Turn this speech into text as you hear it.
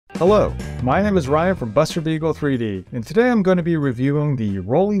Hello, my name is Ryan from Buster Beagle 3D, and today I'm going to be reviewing the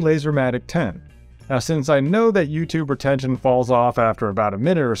Roly LaserMATIC10. Now, since I know that YouTube retention falls off after about a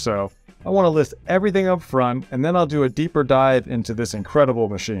minute or so, I want to list everything up front, and then I'll do a deeper dive into this incredible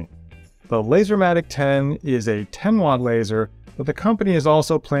machine. The LaserMATIC10 is a 10-watt laser, but the company is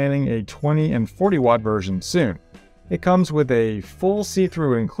also planning a 20 and 40-watt version soon. It comes with a full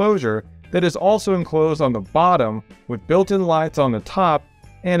see-through enclosure that is also enclosed on the bottom with built-in lights on the top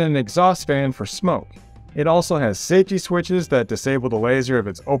and an exhaust fan for smoke. It also has safety switches that disable the laser if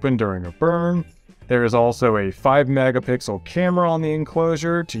it's open during a burn. There is also a 5-megapixel camera on the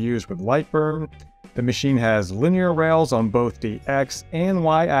enclosure to use with light burn. The machine has linear rails on both the X and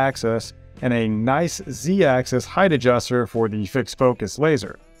Y axis and a nice Z-axis height adjuster for the fixed focus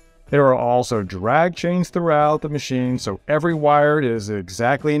laser. There are also drag chains throughout the machine, so every wire is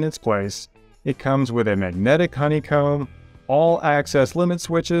exactly in its place. It comes with a magnetic honeycomb, all access limit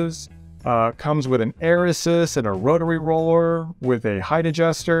switches, comes with an AirAssist and a Rotary roller with a height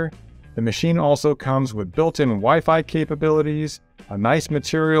adjuster. The machine also comes with built-in Wi-Fi capabilities, a nice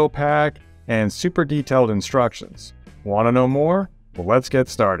material pack, and super detailed instructions. Want to know more? Well, let's get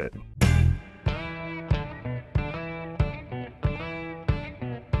started.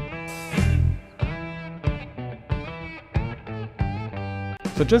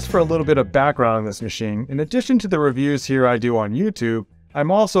 So just for a little bit of background on this machine, in addition to the reviews here I do on YouTube, I'm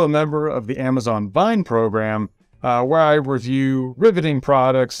also a member of the Amazon Vine program, where I review riveting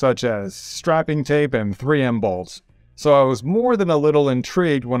products such as strapping tape and 3M bolts. So I was more than a little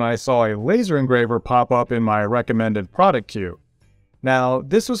intrigued when I saw a laser engraver pop up in my recommended product queue. Now,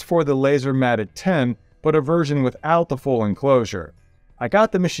 this was for the LaserMATIC10, but a version without the full enclosure. I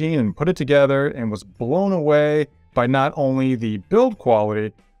got the machine and put it together and was blown away by not only the build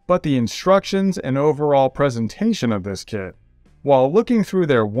quality, but the instructions and overall presentation of this kit. While looking through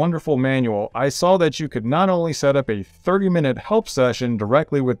their wonderful manual, I saw that you could not only set up a 30-minute help session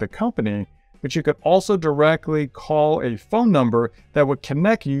directly with the company, but you could also directly call a phone number that would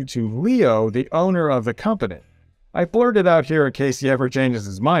connect you to Leo, the owner of the company. I blurted out here in case he ever changes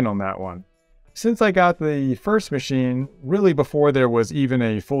his mind on that one. Since I got the first machine, really before there was even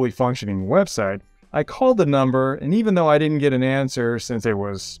a fully functioning website, I called the number, and even though I didn't get an answer since it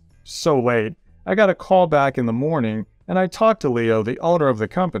was so late, I got a call back in the morning, and I talked to Leo, the owner of the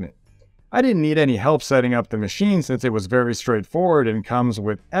company. I didn't need any help setting up the machine since it was very straightforward and comes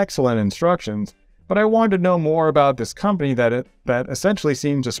with excellent instructions, but I wanted to know more about this company that essentially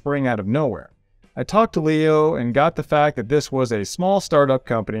seemed to spring out of nowhere. I talked to Leo and got the fact that this was a small startup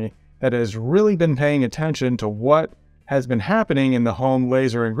company that has really been paying attention to what has been happening in the home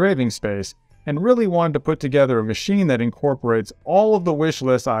laser engraving space, and really wanted to put together a machine that incorporates all of the wish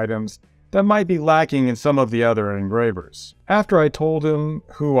list items that might be lacking in some of the other engravers. After I told him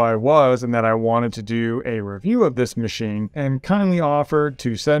who I was and that I wanted to do a review of this machine, and kindly offered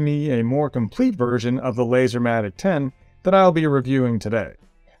to send me a more complete version of the LaserMATIC10 that I'll be reviewing today.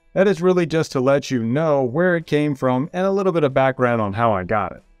 That is really just to let you know where it came from and a little bit of background on how I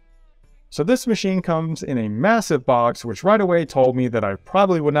got it. So this machine comes in a massive box, which right away told me that I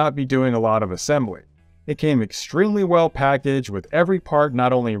probably would not be doing a lot of assembly. It came extremely well packaged with every part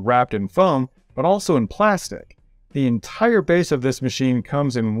not only wrapped in foam, but also in plastic. The entire base of this machine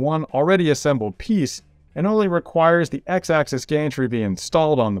comes in one already assembled piece and only requires the X-axis gantry be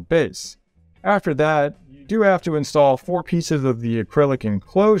installed on the base. After that, you do have to install 4 pieces of the acrylic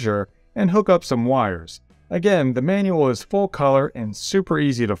enclosure and hook up some wires. Again, the manual is full color and super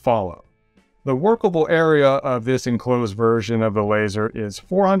easy to follow. The workable area of this enclosed version of the laser is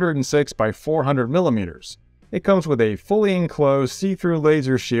 406 by 400 millimeters. It comes with a fully enclosed see-through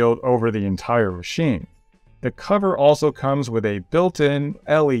laser shield over the entire machine. The cover also comes with a built-in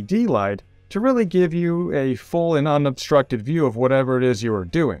LED light to really give you a full and unobstructed view of whatever it is you are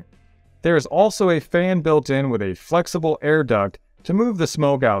doing. There is also a fan built in with a flexible air duct to move the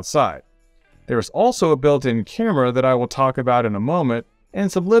smoke outside. There is also a built-in camera that I will talk about in a moment, and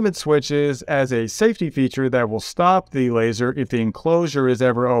some limit switches as a safety feature that will stop the laser if the enclosure is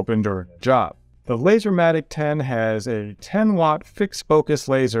ever opened during a job. The LaserMATIC10 has a 10-watt fixed focus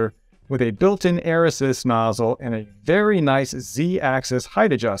laser with a built-in AirAssist nozzle and a very nice Z-axis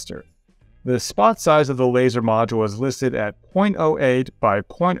height adjuster. The spot size of the laser module is listed at 0.08 by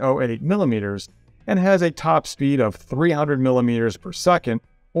 0.08 millimeters and has a top speed of 300 millimeters per second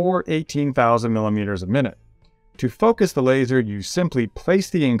or 18,000 millimeters a minute. To focus the laser, you simply place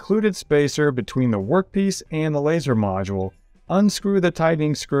the included spacer between the workpiece and the laser module, unscrew the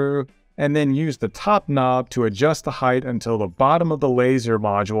tightening screw, and then use the top knob to adjust the height until the bottom of the laser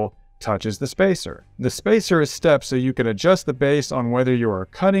module touches the spacer. The spacer is stepped so you can adjust the base on whether you are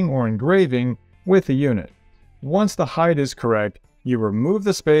cutting or engraving with the unit. Once the height is correct, you remove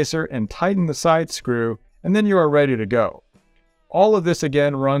the spacer and tighten the side screw, and then you are ready to go. All of this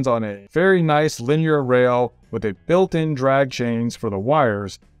again runs on a very nice linear rail with a built-in drag chains for the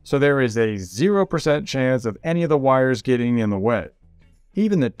wires, so there is a 0% chance of any of the wires getting in the way.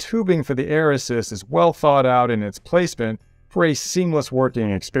 Even the tubing for the AirAssist is well thought out in its placement for a seamless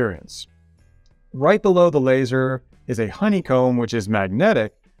working experience. Right below the laser is a honeycomb which is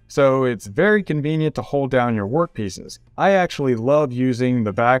magnetic, so it's very convenient to hold down your workpieces. I actually love using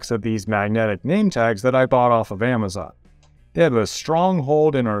the backs of these magnetic name tags that I bought off of Amazon. They have a strong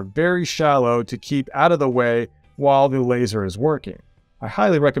hold and are very shallow to keep out of the way while the laser is working. I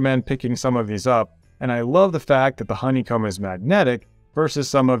highly recommend picking some of these up, and I love the fact that the honeycomb is magnetic versus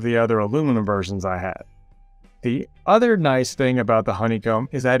some of the other aluminum versions I had. The other nice thing about the honeycomb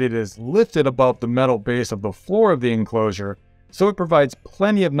is that it is lifted above the metal base of the floor of the enclosure, so it provides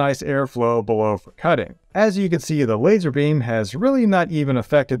plenty of nice airflow below for cutting. As you can see, the laser beam has really not even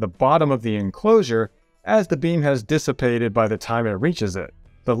affected the bottom of the enclosure, as the beam has dissipated by the time it reaches it.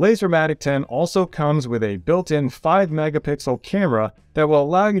 The LaserMATIC10 also comes with a built-in 5-megapixel camera that will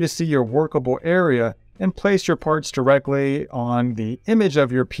allow you to see your workable area and place your parts directly on the image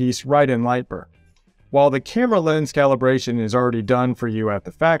of your piece right in Lightburn. While the camera lens calibration is already done for you at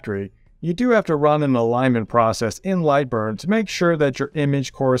the factory, you do have to run an alignment process in Lightburn to make sure that your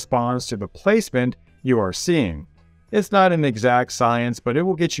image corresponds to the placement you are seeing. It's not an exact science, but it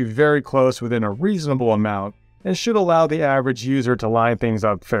will get you very close within a reasonable amount and should allow the average user to line things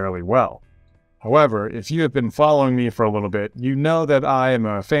up fairly well. However, if you have been following me for a little bit, you know that I am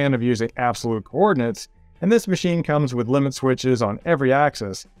a fan of using absolute coordinates, and this machine comes with limit switches on every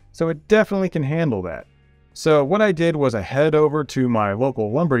axis, so it definitely can handle that. So what I did was I head over to my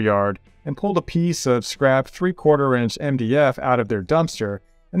local lumber yard and pulled a piece of scrap 3/4-inch MDF out of their dumpster,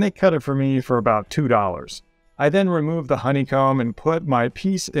 and they cut it for me for about $2. I then removed the honeycomb and put my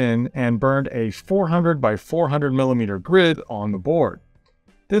piece in and burned a 400 by 400 millimeter grid on the board.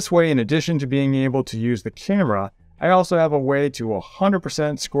 This way, in addition to being able to use the camera, I also have a way to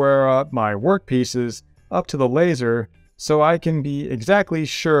 100% square up my workpieces up to the laser so I can be exactly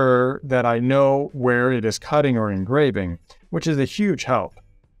sure that I know where it is cutting or engraving, which is a huge help.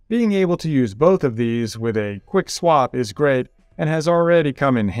 Being able to use both of these with a quick swap is great and has already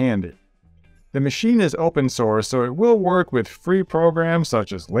come in handy. The machine is open source, so it will work with free programs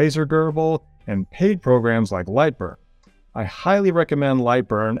such as LaserGurble and paid programs like Lightburn. I highly recommend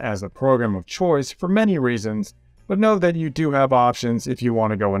Lightburn as a program of choice for many reasons, but know that you do have options if you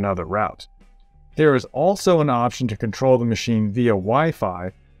want to go another route. There is also an option to control the machine via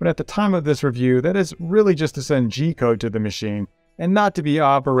Wi-Fi, but at the time of this review, that is really just to send G-code to the machine and not to be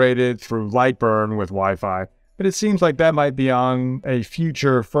operated through Lightburn with Wi-Fi, but it seems like that might be on a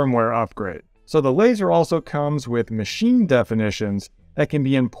future firmware upgrade. So the laser also comes with machine definitions that can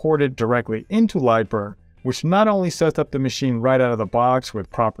be imported directly into Lightburn, which not only sets up the machine right out of the box with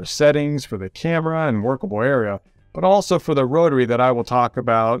proper settings for the camera and workable area, but also for the rotary that I will talk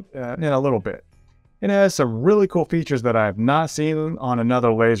about in a little bit. It has some really cool features that I have not seen on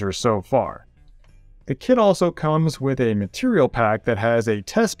another laser so far. The kit also comes with a material pack that has a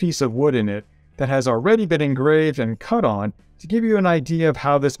test piece of wood in it that has already been engraved and cut on to give you an idea of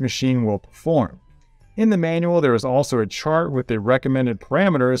how this machine will perform. In the manual, there is also a chart with the recommended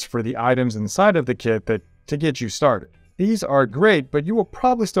parameters for the items inside of the kit to get you started. These are great, but you will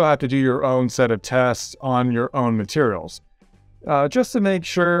probably still have to do your own set of tests on your own materials. Just to make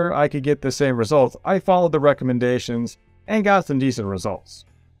sure I could get the same results, I followed the recommendations and got some decent results.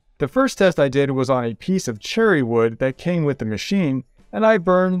 The first test I did was on a piece of cherry wood that came with the machine, and I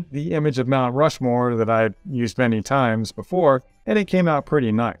burned the image of Mount Rushmore that I had used many times before, and it came out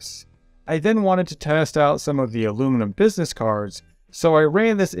pretty nice. I then wanted to test out some of the aluminum business cards, so I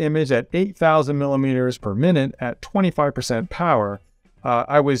ran this image at 8,000 millimeters per minute at 25% power.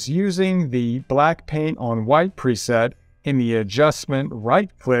 I was using the black paint on white preset in the adjustment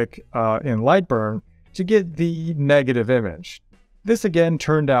right-click in Lightburn to get the negative image. This again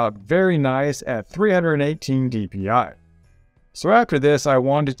turned out very nice at 318 dpi. So after this, I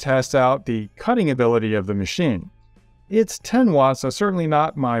wanted to test out the cutting ability of the machine. It's 10 watts, so certainly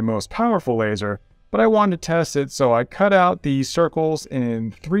not my most powerful laser, but I wanted to test it, so I cut out these circles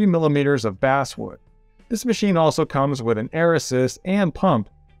in 3 millimeters of basswood. This machine also comes with an AirAssist and pump,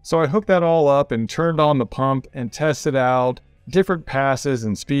 so I hooked that all up and turned on the pump and tested out different passes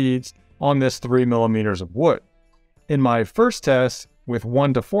and speeds on this 3 millimeters of wood. In my first test, with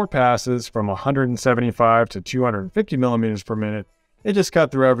 1 to 4 passes from 175 to 250 millimeters per minute, It just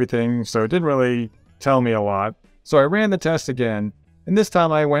cut through everything, so it didn't really tell me a lot. So I ran the test again, and this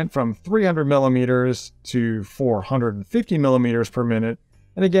time I went from 300 millimeters to 450 millimeters per minute.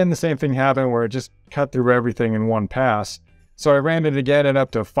 And again, the same thing happened where it just cut through everything in one pass. So I ran it again at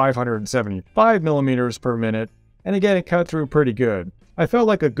up to 575 millimeters per minute, and again it cut through pretty good. I felt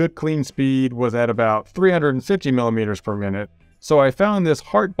like a good clean speed was at about 350 millimeters per minute, so I found this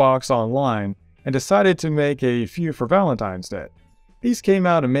heart box online and decided to make a few for Valentine's Day. These came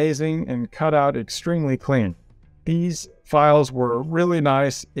out amazing and cut out extremely clean. These files were really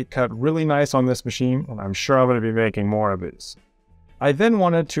nice, it cut really nice on this machine, and I'm sure I'm going to be making more of these. I then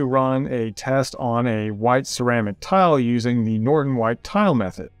wanted to run a test on a white ceramic tile using the Norton white tile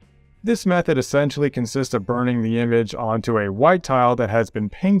method. This method essentially consists of burning the image onto a white tile that has been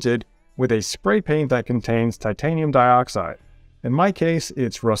painted with a spray paint that contains titanium dioxide. In my case,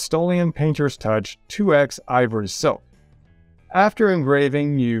 it's Rust-Oleum Painter's Touch 2X Ivory Silk. After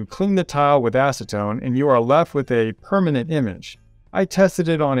engraving, you clean the tile with acetone and you are left with a permanent image. I tested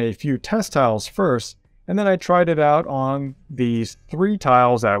it on a few test tiles first, and then I tried it out on these 3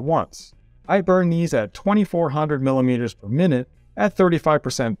 tiles at once. I burned these at 2400 millimeters per minute at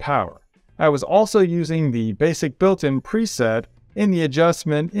 35% power. I was also using the basic built-in preset in the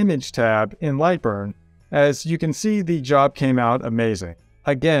Adjustment Image tab in Lightburn. As you can see, the job came out amazing.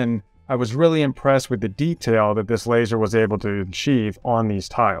 Again, I was really impressed with the detail that this laser was able to achieve on these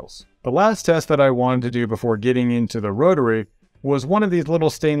tiles. The last test that I wanted to do before getting into the Rotary was one of these little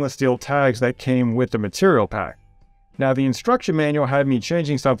stainless steel tags that came with the material pack. Now, the instruction manual had me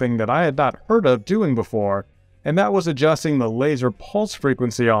changing something that I had not heard of doing before, and that was adjusting the laser pulse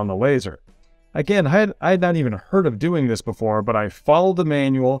frequency on the laser. Again, I had not even heard of doing this before, but I followed the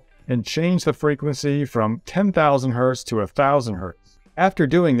manual and changed the frequency from 10,000 Hz to 1,000 Hz. After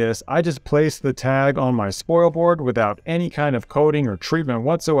doing this, I just placed the tag on my spoil board without any kind of coating or treatment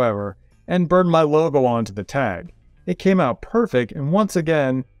whatsoever and burned my logo onto the tag. It came out perfect, and once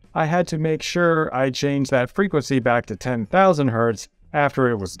again, I had to make sure I changed that frequency back to 10,000 Hz after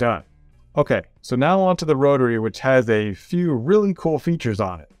it was done. Okay, so now onto the Rotary, which has a few really cool features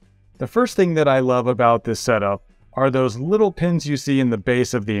on it. The first thing that I love about this setup are those little pins you see in the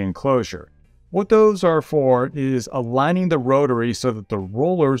base of the enclosure. What those are for is aligning the Rotary so that the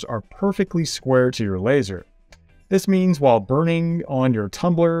rollers are perfectly square to your laser. This means while burning on your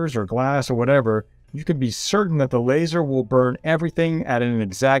tumblers or glass or whatever, you can be certain that the laser will burn everything at an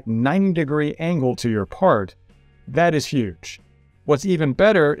exact 90-degree angle to your part. That is huge. What's even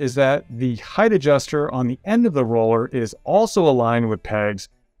better is that the height adjuster on the end of the roller is also aligned with pegs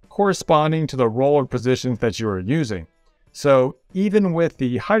corresponding to the roller positions that you are using. So even with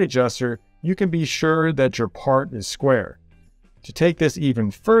the height adjuster, you can be sure that your part is square. To take this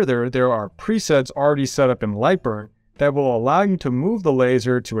even further, there are presets already set up in Lightburn that will allow you to move the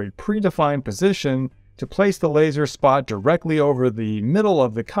laser to a predefined position to place the laser spot directly over the middle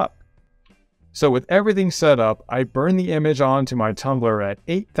of the cup. So with everything set up, I burned the image onto my tumbler at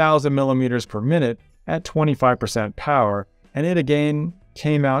 8,000 millimeters per minute at 25% power, and it again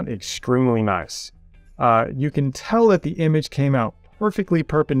came out extremely nice. You can tell that the image came out perfectly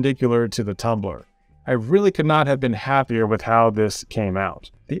perpendicular to the tumbler. I really could not have been happier with how this came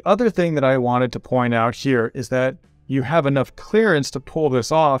out. The other thing that I wanted to point out here is that you have enough clearance to pull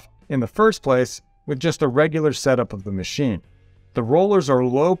this off in the first place with just a regular setup of the machine. The rollers are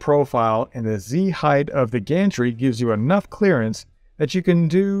low profile, and the Z height of the gantry gives you enough clearance that you can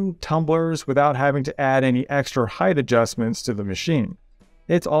do tumblers without having to add any extra height adjustments to the machine.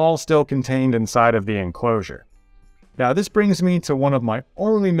 It's all still contained inside of the enclosure. Now this brings me to one of my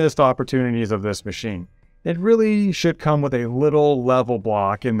only missed opportunities of this machine. It really should come with a little level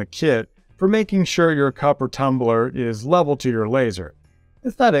block in the kit for making sure your cup or tumbler is level to your laser.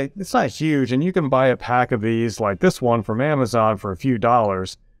 It's not huge, and you can buy a pack of these like this one from Amazon for a few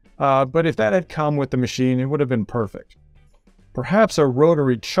dollars, but if that had come with the machine, it would have been perfect. Perhaps a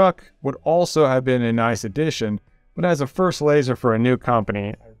rotary chuck would also have been a nice addition, but as a first laser for a new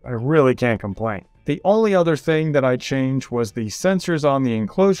company, I really can't complain. The only other thing that I changed was the sensors on the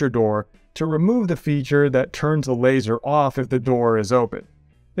enclosure door to remove the feature that turns the laser off if the door is open.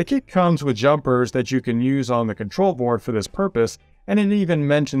 The kit comes with jumpers that you can use on the control board for this purpose, and it even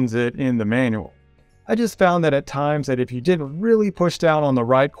mentions it in the manual. I just found that at times that if you didn't really push down on the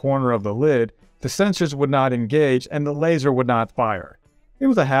right corner of the lid, the sensors would not engage and the laser would not fire. It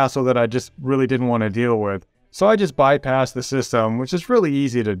was a hassle that I just really didn't want to deal with, so I just bypassed the system, which is really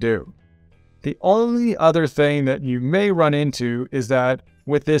easy to do. The only other thing that you may run into is that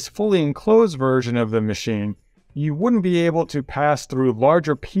with this fully enclosed version of the machine, you wouldn't be able to pass through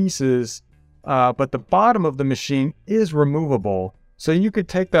larger pieces, but the bottom of the machine is removable, So you could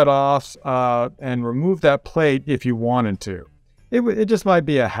take that off and remove that plate if you wanted to. It just might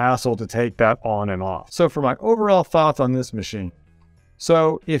be a hassle to take that on and off. So for my overall thoughts on this machine.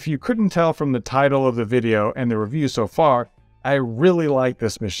 So if you couldn't tell from the title of the video and the review so far, I really like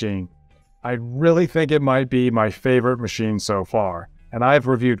this machine. I really think it might be my favorite machine so far, and I've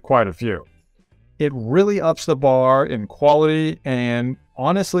reviewed quite a few. It really ups the bar in quality and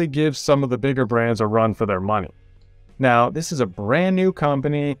honestly gives some of the bigger brands a run for their money. Now, this is a brand new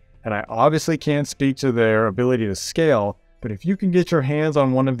company, and I obviously can't speak to their ability to scale, but if you can get your hands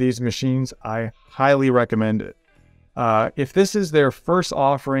on one of these machines, I highly recommend it. If this is their first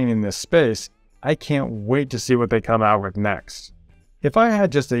offering in this space, I can't wait to see what they come out with next. If I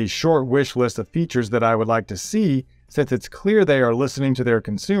had just a short wish list of features that I would like to see, since it's clear they are listening to their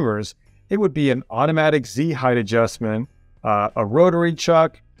consumers, it would be an automatic Z height adjustment, a rotary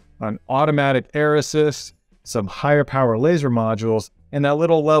chuck, an automatic AirAssist, some higher power laser modules, and that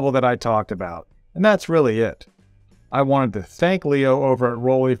little level that I talked about. And that's really it. I wanted to thank Leo over at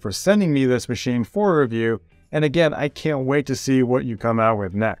Roly for sending me this machine for a review, and again, I can't wait to see what you come out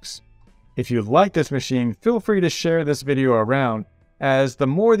with next. If you like this machine, feel free to share this video around, as the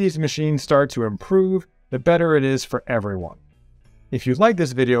more these machines start to improve, the better it is for everyone. If you like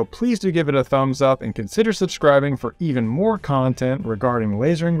this video, please do give it a thumbs up and consider subscribing for even more content regarding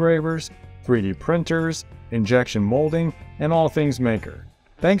laser engravers, 3D printers, injection molding, and all things maker.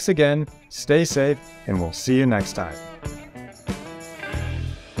 Thanks again, stay safe, and we'll see you next time.